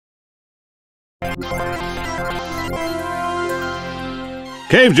Cave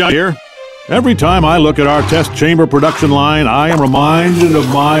John here. Every time I look at our test chamber production line, I am reminded of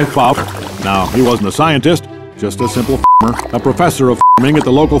my father. Now, he wasn't a scientist, just a simple farmer, a professor of farming at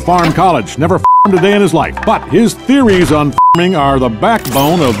the local farm college. Never farmed a day in his life. But his theories on farming are the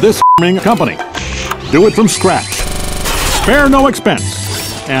backbone of this farming company. Do it from scratch. Spare no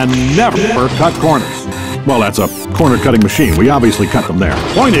expense. And never cut corners. Well, that's a corner-cutting machine. We obviously cut them there.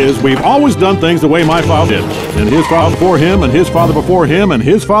 Point is, we've always done things the way my father did. And his father before him, and his father before him, and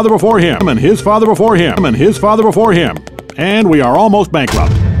his father before him, and his father before him, and his father before him. And we are almost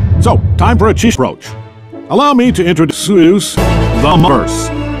bankrupt. So, time for a cheat approach. Allow me to introduce the Verse.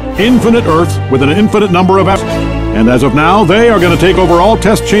 Infinite Earths with an infinite number of F's. And as of now, they are going to take over all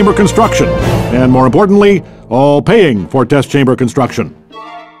test chamber construction. And more importantly, all paying for test chamber construction.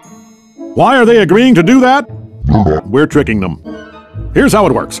 Why are they agreeing to do that? We're tricking them. Here's how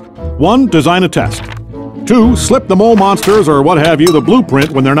it works. 1. Design a test. 2. Slip the mole monsters or what have you the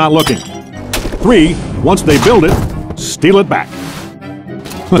blueprint when they're not looking. 3. Once they build it, steal it back.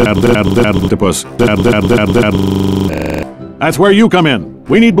 That's where you come in.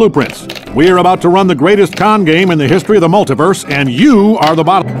 We need blueprints. We're about to run the greatest con game in the history of the multiverse, and you are the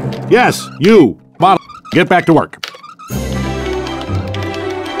bottom. Yes, you. Bottom. Get back to work.